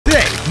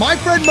My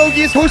friend Mogi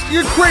is hosting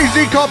a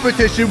crazy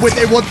competition with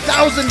a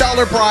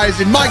 $1,000 prize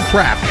in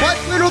Minecraft.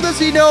 But little does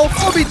he know,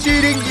 I'll be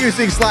cheating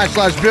using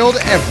 / build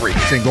every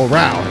single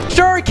round.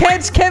 Shark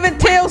heads, Kevin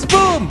tails,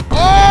 boom.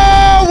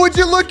 Oh, would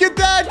you look at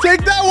that?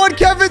 Take that one,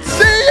 Kevin.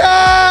 See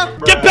ya!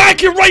 Get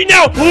back here right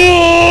now.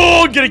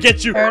 Oh, I'm gonna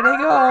get you. There they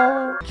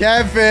go.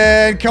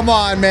 Kevin, come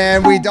on,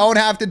 man. We don't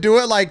have to do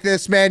it like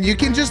this, man. You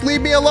can just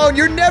leave me alone.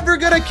 You're never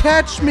gonna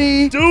catch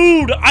me.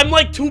 Dude, I'm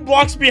like 2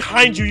 blocks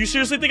behind you. You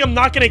seriously think I'm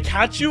not gonna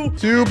catch you?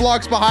 2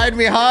 blocks behind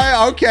me,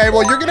 huh? Okay,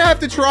 well, you're gonna have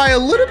to try a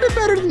little bit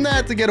better than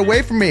that to get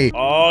away from me.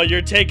 Oh,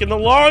 you're taking the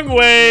long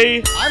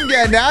way. I'm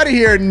getting out of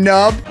here,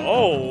 nub.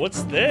 Oh,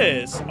 what's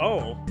this?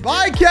 Oh.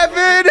 Bye,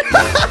 Kevin.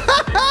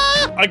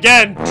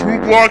 Again, 2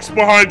 blocks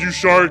behind you,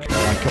 Shark.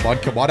 Come on,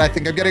 come on. I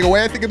think I'm getting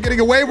away.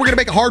 We're gonna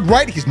make a hard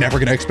right. He's never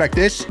gonna expect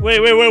this. Wait.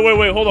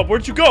 Hold up.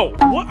 Where'd you go?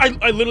 What?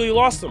 I literally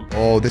lost him.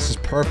 Oh, this is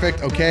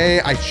perfect.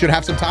 Okay, I should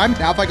have some time.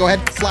 Now if I go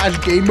ahead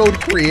 / game mode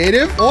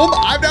creative. Oh,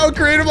 I'm now in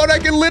creative mode. I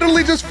can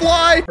literally just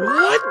fly.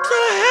 What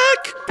the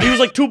heck? He was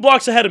like 2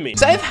 blocks ahead of me.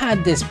 So I've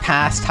had this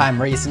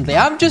pastime recently.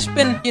 I've just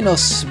been,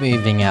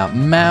 smoothing out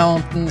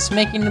mountains,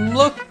 making them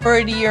look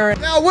prettier.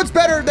 Now, what's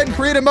better than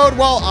creative mode?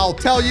 Well, I'll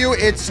tell you,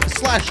 it's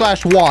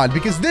 / wand,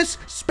 because this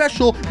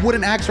special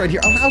wooden axe right here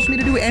allows me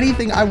to do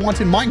anything I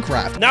want in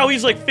Minecraft. Now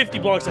he's like 50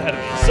 blocks ahead of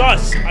me.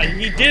 Sus,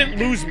 he didn't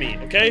lose me,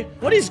 okay?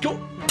 Where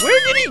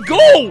did he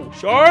go,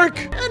 Shark?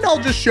 And I'll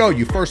just show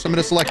you. First, I'm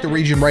going to select the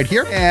region right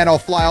here, and I'll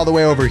fly all the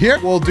way over here.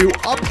 We'll do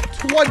up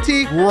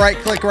 20,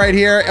 right-click right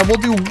here, and we'll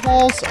do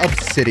walls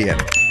obsidian.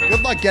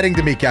 Good luck getting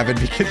to me, Kevin,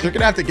 because you're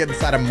going to have to get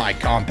inside of my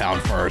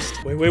compound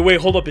first.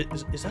 Wait, hold up.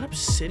 Is that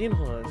obsidian?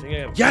 Hold on, I think I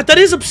have... Yeah, that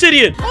is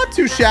obsidian! Not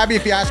too shabby,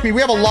 if you ask me.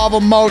 We have a lava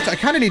moat. I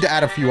kind of need to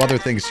add a few other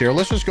things here.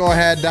 Let's just go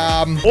ahead,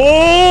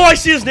 Oh, I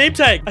see his name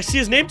tag.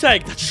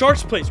 That's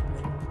Shark's place.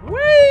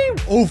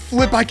 Wait. Oh,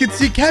 flip, I can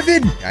see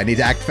Kevin. I need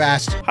to act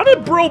fast. How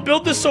did bro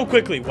build this so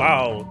quickly?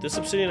 Wow, this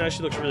obsidian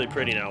actually looks really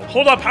pretty now.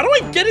 Hold up, how do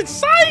I get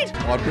inside?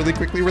 On really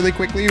quickly.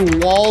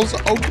 Walls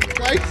open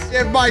twice.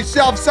 Give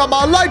myself some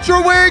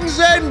elytra wings,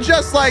 and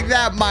just like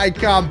that, my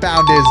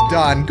compound is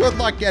done. Good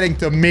luck getting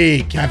to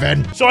me,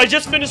 Kevin. So I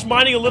just finished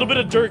mining a little bit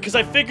of dirt because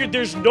I figured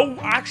there's no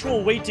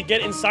actual way to get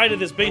inside of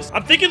this base.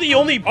 I'm thinking the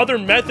only other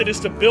method is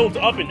to build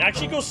up and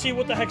actually go see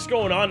what the heck's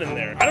going on in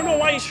there. I don't know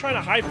why he's trying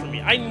to hide from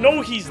me. I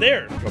know he's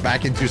there. Go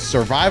back into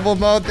survival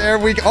mode. There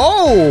we go.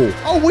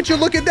 Oh, would you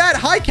look at that?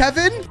 Hi,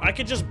 Kevin. I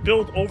could just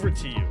build over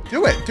to you.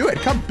 Do it.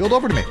 Come, build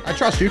over to me. I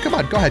trust you. Come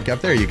on, go ahead,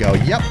 Kev. There you go.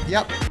 Yep.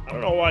 I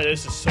don't know why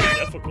this is so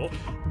difficult.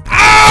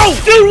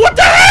 Ow! Dude, what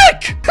the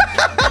heck?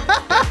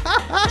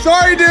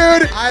 Sorry,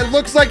 dude. It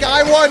looks like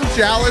I won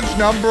challenge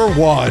number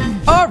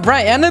 1. All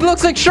right, and it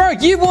looks like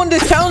Shark, you won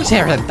this challenge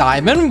here at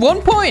Diamond.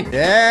 1 point.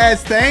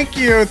 Yes, thank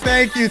you.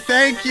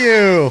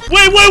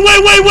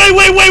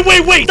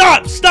 Wait.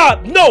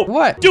 Stop. No.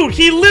 What? Dude,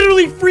 he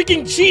literally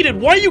freaking cheated.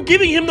 Why are you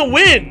giving him the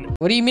win?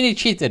 What do you mean he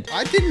cheated?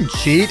 I didn't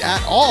cheat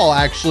at all,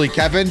 actually,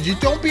 Kevin.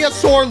 Don't be a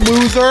sore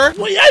loser.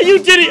 Well, yeah,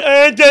 you did it.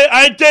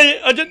 I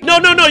did.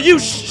 No. You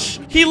shh.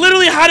 He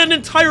literally had an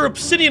entire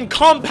obsidian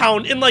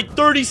compound in like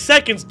 30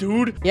 seconds,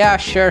 dude. Yeah,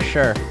 sure.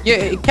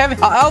 Yeah, Kevin,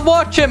 I'll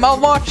watch him, all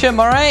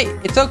right?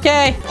 It's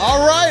okay.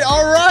 All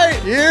right.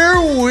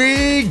 Here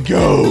we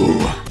go.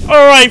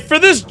 All right, for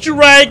this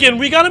dragon,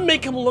 we gotta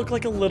make him look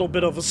like a little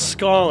bit of a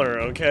scholar,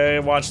 okay?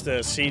 Watch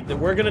this. See,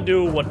 we're gonna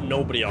do what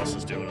nobody else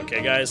is doing,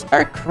 okay, guys?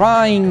 You're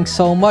crying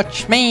so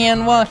much,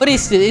 man. What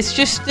is it? It's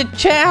just a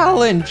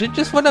challenge. I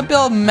just want to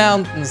build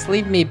mountains.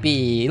 Leave me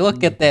be.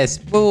 Look at this.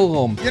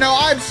 Boom.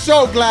 I'm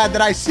so glad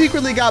that I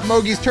secretly got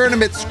Mogi's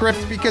tournament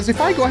script, because if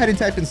I go ahead and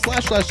type in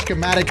 /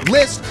 schematic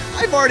list,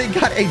 I've already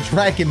got a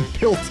dragon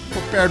built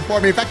prepared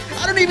for me. In fact,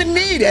 I don't even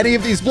need any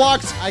of these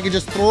blocks. I can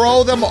just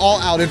throw them all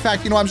out. In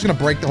fact, I'm just gonna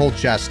break the whole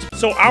chest.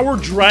 So our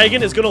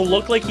dragon is gonna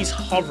look like he's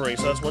hovering.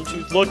 So that's 1,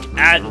 2. Look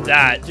at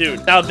that,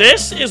 dude. Now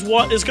this is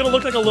what is gonna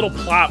look like a little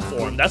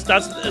platform. That's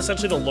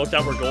essentially the look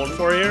that we're going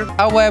for here.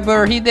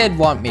 However, he did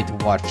want me to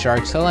watch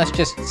Shark, so let's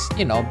just,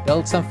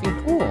 build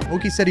something cool.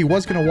 Mogi said he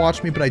was gonna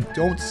watch me, but I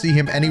don't see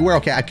him anywhere.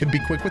 Okay, I could be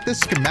quick with this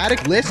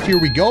schematic list. Here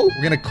we go.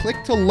 We're gonna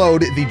click to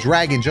load the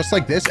dragon just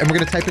like this, and we're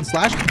gonna type in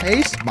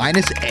 /paste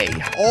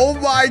 -a. Oh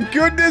my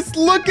goodness,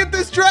 look at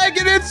this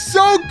dragon. It's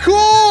so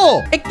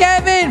cool. Hey,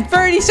 Kevin,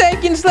 30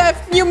 seconds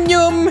left.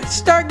 Yum.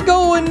 Start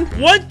going.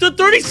 What? The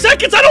 30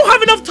 seconds? I don't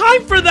have enough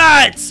time for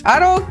that. I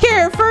don't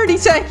care. 30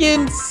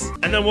 seconds.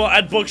 And then we'll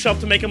add bookshelf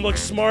to make him look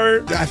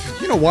smart.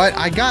 You know what?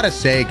 I gotta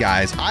say,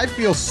 guys, I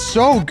feel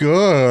so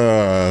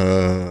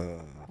good.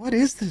 What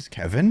is this,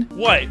 Kevin?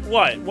 What?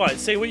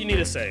 Say what you need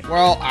to say.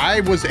 Well, I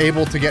was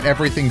able to get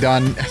everything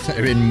done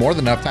in more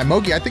than enough time.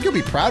 Mogi, I think you'll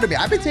be proud of me.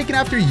 I've been taking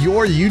after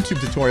your YouTube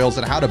tutorials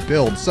on how to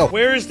build, so...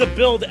 Where is the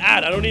build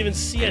at? I don't even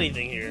see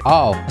anything here.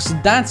 Oh, so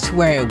that's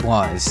where it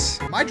was.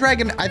 My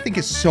dragon, I think,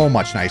 is so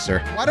much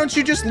nicer. Why don't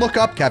you just look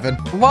up, Kevin?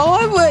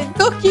 Well,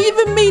 look, he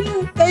even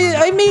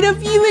I made a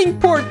viewing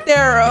port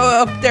there,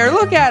 up there.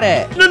 Look at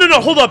it.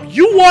 No, hold up.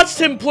 You watched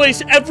him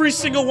place every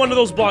single one of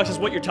those blocks is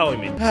what you're telling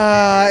me.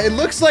 It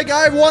looks like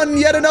I won won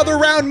yet another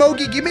round.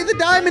 Mogi, give me the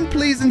diamond,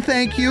 please, and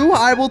thank you.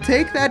 I will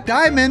take that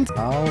diamond.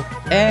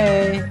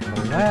 Okay.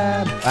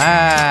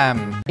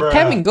 Bam. Hey,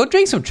 Kevin, go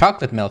drink some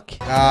chocolate milk.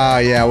 Ah,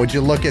 yeah, would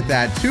you look at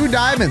that? 2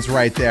 diamonds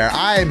right there.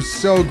 I am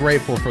so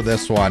grateful for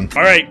this one.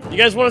 All right, you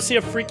guys want to see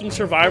a freaking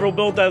survival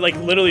build that like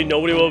literally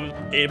nobody will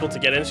be able to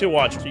get into?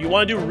 Watch. So you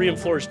want to do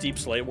reinforced deep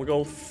slate? We're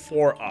going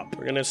 4 up.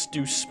 We're gonna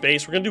do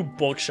space. We're gonna do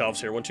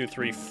bookshelves here. 1, 2,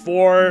 3,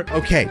 4.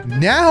 Okay,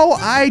 now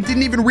I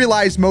didn't even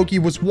realize Mogi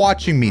was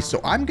watching me, so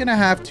I'm gonna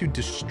have to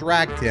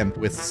distract him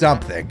with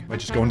something. I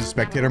just go into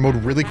spectator mode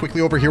really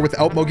quickly over here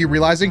without Mogi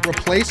realizing.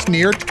 Replace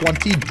near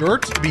 20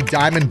 dirt to be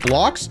diamond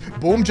blocks.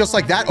 Boom, just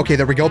like that. Okay,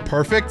 there we go.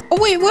 Perfect.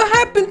 Oh, wait, what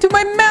happened to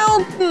my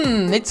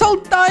mountain? It's all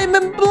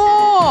diamond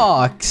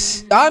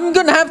blocks. I'm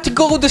gonna have to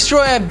go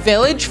destroy a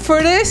village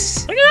for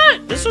this. Look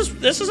at that.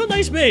 This is a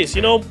nice base.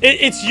 You know,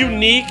 it's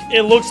unique.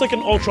 It looks like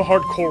an ultra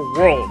hardcore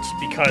world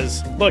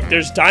because look,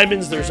 there's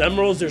diamonds, there's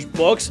emeralds, there's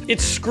books.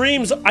 It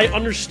screams, I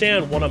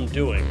understand what I'm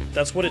doing.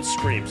 That's what it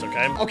screams,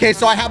 okay? Okay,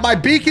 so I have my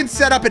beacon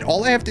set up, and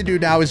all I have to do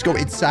now is go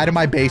inside of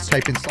my base,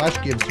 type in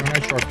 /give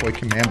Sharkboy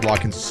command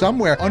block, and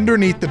somewhere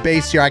underneath the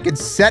base here, I can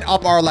set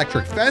up our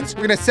electric fence.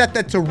 We're gonna set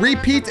that to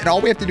repeat, and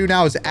all we have to do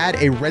now is add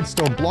a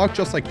redstone block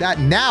just like that.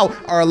 Now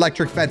our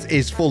electric fence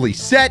is fully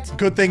set.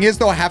 Good thing is,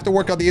 though, I have to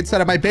work on the inside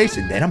of my base,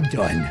 and then I'm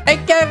done. Hey,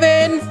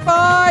 Kevin,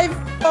 5,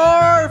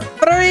 4,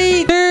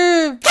 3,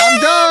 2. I'm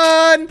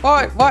done.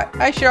 What?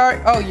 Hi,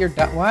 Shark. Oh, you're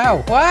done.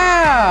 Wow.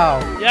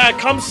 Yeah,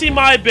 come see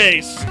my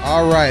base.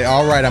 All right.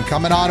 I'm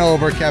coming on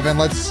over, Kevin.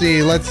 Let's see.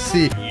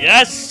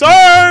 Yes,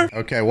 sir.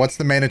 Okay, what's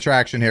the main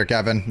attraction here,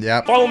 Kevin?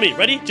 Yep. Follow me.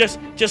 Ready? Just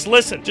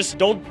listen. Just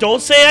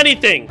don't say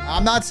anything.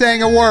 I'm not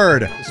saying a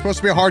word. It's supposed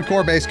to be a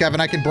hardcore base, Kevin.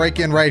 I can break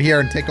in right here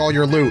and take all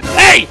your loot.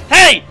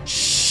 Hey!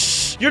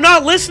 Shh! You're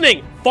not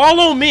listening.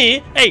 Follow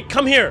me. Hey,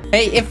 come here.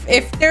 Hey,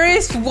 if there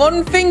is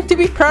one thing to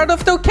be proud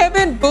of though,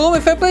 Kevin, boom,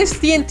 if I place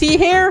TNT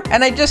here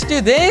and I just do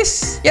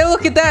this, yeah,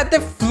 look at that, the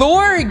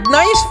floor,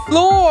 nice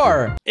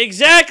floor.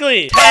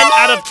 Exactly. 10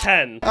 out of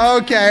 10.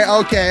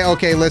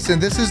 Okay, listen,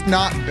 this is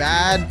not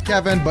bad,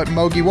 Kevin, but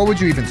Mogi, what would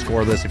you even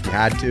score this if you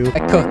had to?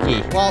 A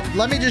cookie. Well,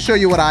 let me just show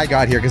you what I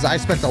got here, because I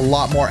spent a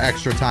lot more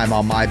extra time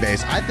on my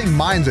base. I think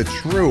mine's a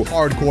true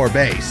hardcore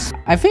base.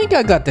 I think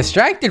I got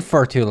distracted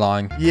for too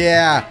long.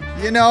 Yeah,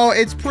 you know,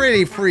 it's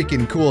pretty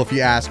freaking cool if you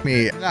ask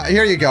me.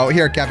 Here you go.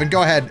 Here, Kevin,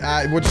 go ahead.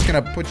 We're just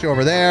gonna put you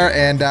over there,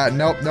 and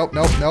nope.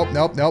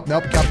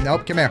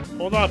 Come here.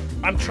 Hold up.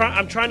 I'm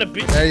trying to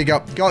be. There you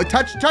go. Go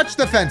touch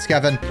the fence,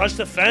 Kevin. Touch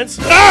the fence?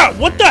 Ah!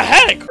 What the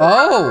heck?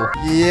 Oh.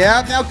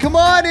 Yeah. Now come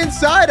on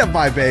inside of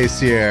my base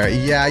here.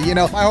 Yeah, you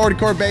know, my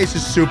hardcore base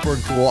is super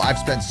cool. I've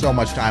spent so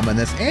much time on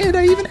this, and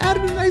I even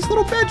added a nice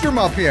little bedroom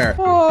up here.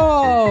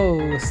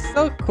 Oh,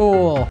 so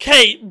cool.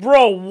 Okay,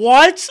 bro,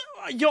 what?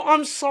 Yo,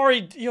 I'm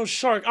sorry. Yo,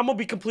 Shark, I'm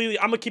gonna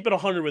keep it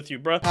 100 with you,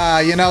 bro.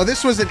 You know,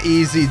 this was an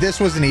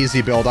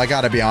easy build. I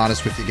gotta be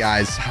honest with you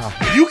guys.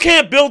 You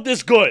can't build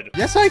this good.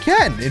 Yes, I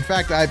can. In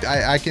fact,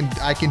 I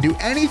can do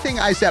anything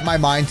I set my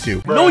mind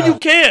to. No, you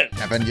can't.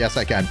 Kevin, yes,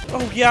 I can.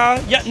 Oh,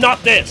 yeah,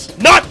 not this.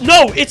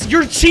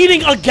 You're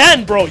cheating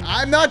again, bro.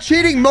 I'm not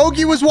cheating.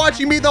 Mogi was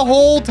watching me the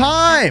whole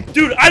time.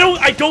 Dude, I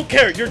don't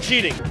care. You're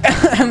cheating.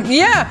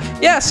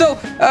 Yeah, so,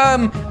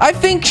 I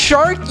think,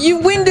 Shark, you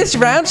win this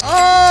round.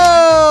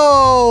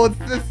 Oh,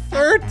 the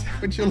third.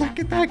 Would you look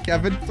at that,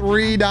 Kevin?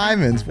 3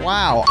 diamonds.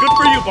 Wow. Good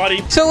for you,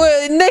 buddy. So,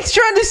 next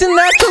round is a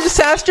natural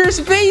disasters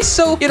base.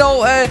 So, you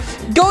know,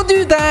 go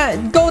do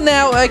that. Go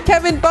now.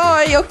 Kevin,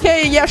 bye.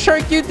 Okay, yeah,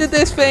 Shark, you did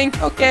this thing.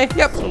 Okay,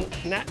 yep. So,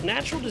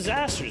 natural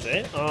disasters,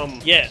 eh?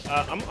 Yeah,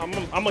 I'm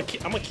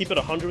gonna keep it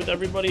 100 with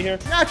everybody here.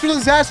 Natural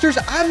disasters.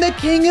 I'm the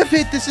king of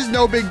it. This is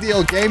no big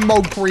deal. Game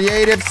mode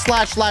creative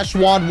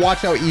 /1. Watch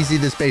how easy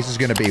this base is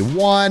gonna be.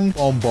 1.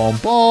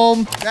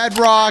 Boom.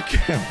 Bedrock.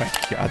 Oh my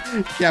God.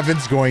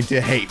 Kevin's going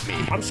to hate me.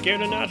 I'm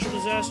scared of natural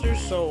disasters,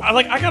 so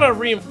I gotta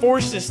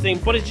reinforce this thing,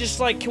 but it's just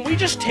like, can we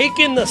just take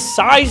in the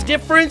size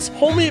difference?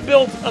 Homie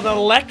built an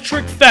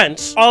electric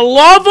fence, a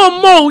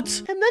lava moat,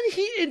 and then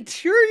he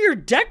interior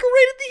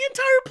decorated the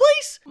entire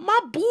place? My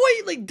boy,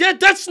 like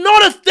that's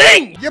not a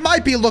thing! You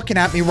might be looking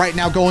at me right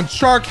now going,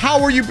 Shark,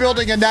 how are you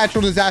building a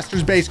natural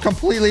disasters base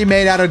completely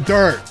made out of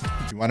dirt?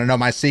 You want to know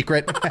my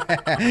secret?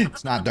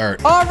 It's not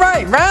dirt. All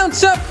right,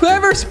 rounds up.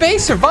 Whoever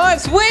space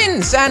survives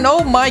wins. And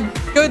oh my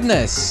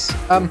goodness.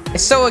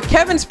 So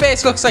Kevin's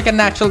base looks like a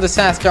natural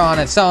disaster on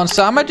its own.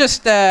 So I'm gonna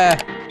just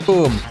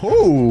boom.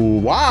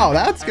 Oh wow,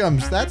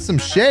 that's some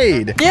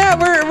shade. Yeah,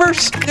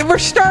 we're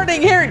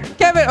starting here,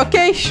 Kevin.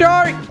 Okay,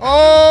 Shark.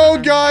 Oh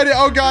god.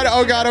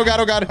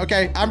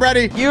 Okay, I'm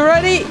ready. You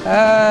ready?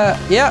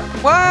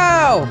 Yeah.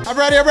 Wow. I'm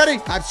ready.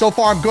 So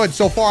far I'm good.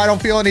 So far I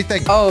don't feel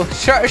anything. Oh,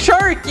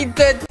 Shark,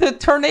 the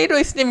tornado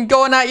isn't even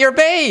going at your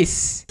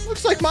base.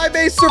 Looks like my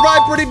base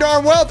survived pretty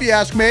darn well, if you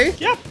ask me.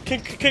 Yeah,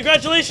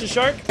 congratulations,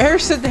 Shark.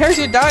 Here's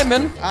your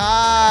diamond.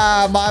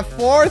 Ah, my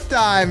 4th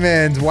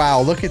diamond.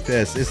 Wow, look at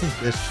this. Isn't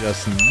this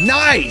just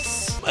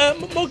nice?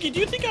 Mogi, do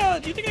you think I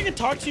can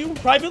talk to you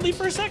privately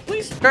for a sec,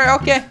 please? Sure,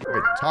 okay.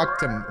 Wait, talk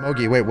to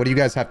Mogi. Wait, what do you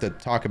guys have to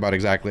talk about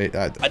exactly?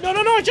 No.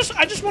 I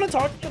just want to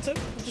talk. That's it.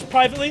 Just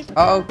privately.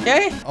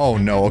 Okay. Oh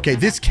no. Okay,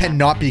 this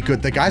cannot be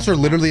good. The guys are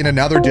literally in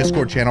another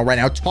Discord channel right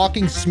now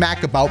talking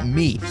smack about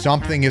me.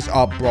 Something is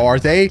up, bro. Are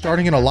they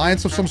starting an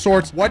alliance of some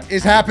sorts? What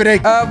is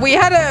happening?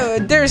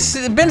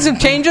 There's been some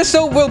changes,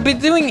 so we'll be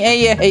doing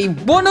a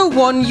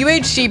 101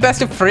 UHC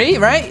best of 3,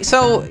 right?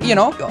 So, you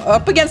know,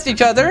 up against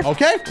each other.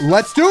 Okay,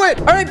 let's do it.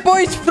 All right,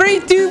 boys, 3,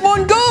 2,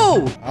 1,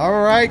 go!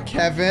 All right,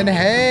 Kevin.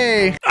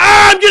 Hey.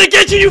 Ah, I'm gonna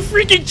get you, you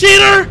freaking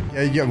cheater!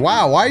 Yeah,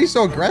 wow, why are you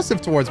so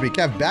aggressive towards me?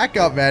 Kev, back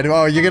up, man.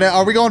 Oh,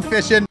 are we going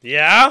fishing?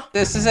 Yeah?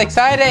 This is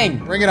exciting.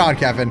 Bring it on,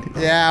 Kevin.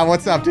 Yeah,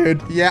 what's up,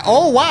 dude? Yeah,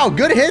 oh, wow,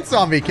 good hits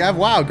on me, Kev.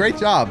 Wow, great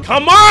job.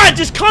 Come on,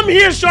 just come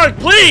here, Shark,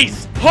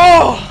 please!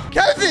 Oh!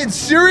 Kevin,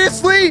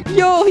 seriously?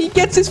 Yo, he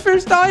gets his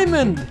first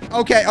diamond.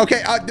 Okay, no.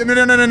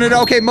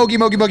 Okay,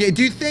 Mogi.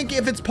 Do you think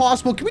if it's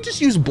possible, can we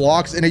just use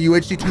blocks in a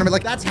UHC tournament?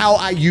 Like, that's how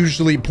I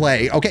usually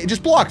play. Okay,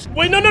 just blocks.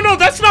 Wait, no,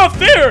 that's not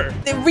fair!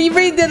 We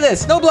redid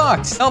this. No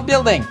blocks, no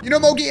building. You know,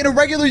 Mogi, in a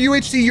regular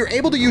UHC, you're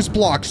able to use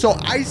blocks. So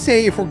I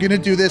say if we're gonna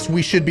do this,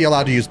 we should be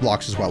allowed to use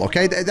blocks as well,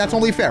 okay? That's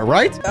only fair,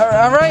 right?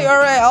 All right.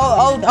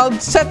 I'll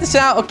set this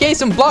out. Okay,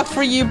 some blocks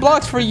for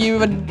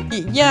you, and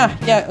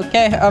yeah,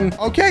 okay.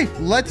 Okay,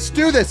 let's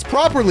do this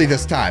properly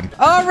this time.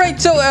 All right,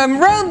 so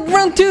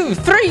round 2,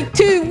 3,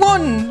 2,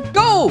 1,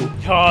 go!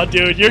 Oh,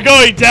 dude, you're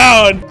going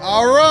down.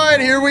 All right,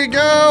 here we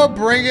go.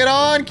 Bring it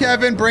on,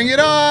 Kevin. Bring it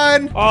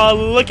on. Oh,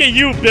 look at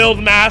you, build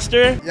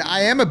master. Yeah,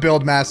 I am a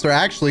build master,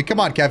 actually.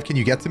 Come on, Kev. Can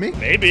you get to me?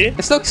 Maybe.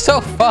 This looks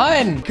so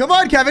fun. Come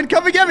on, Kevin.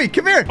 Come and get me.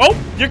 Come here. Oh,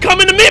 you're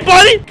coming to me,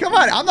 buddy. Come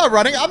on. I'm not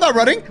running. I'm not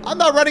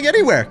running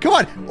anywhere. Come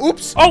on.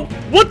 Oops. Oh,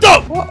 what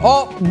the?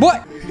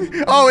 What?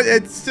 Oh,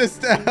 it's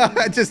just,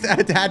 I just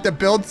had to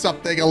build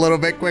something a little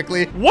bit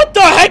quickly. What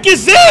the heck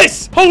is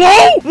this?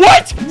 Hello?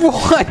 What?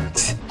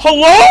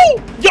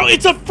 Hello? Yo,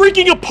 it's a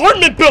freaking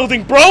apartment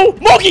building, bro.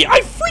 Mogi, I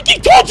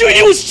freaking told you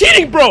he was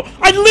cheating, bro.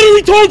 I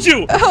literally told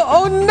you.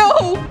 Oh,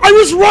 no. I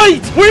was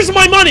right. Where's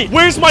my money?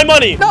 Where's my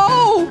money?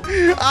 No.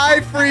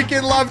 I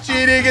freaking love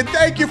cheating, and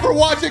thank you for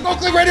watching. Go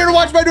click right here to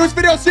watch my newest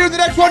video. See you in the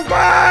next one.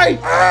 Bye.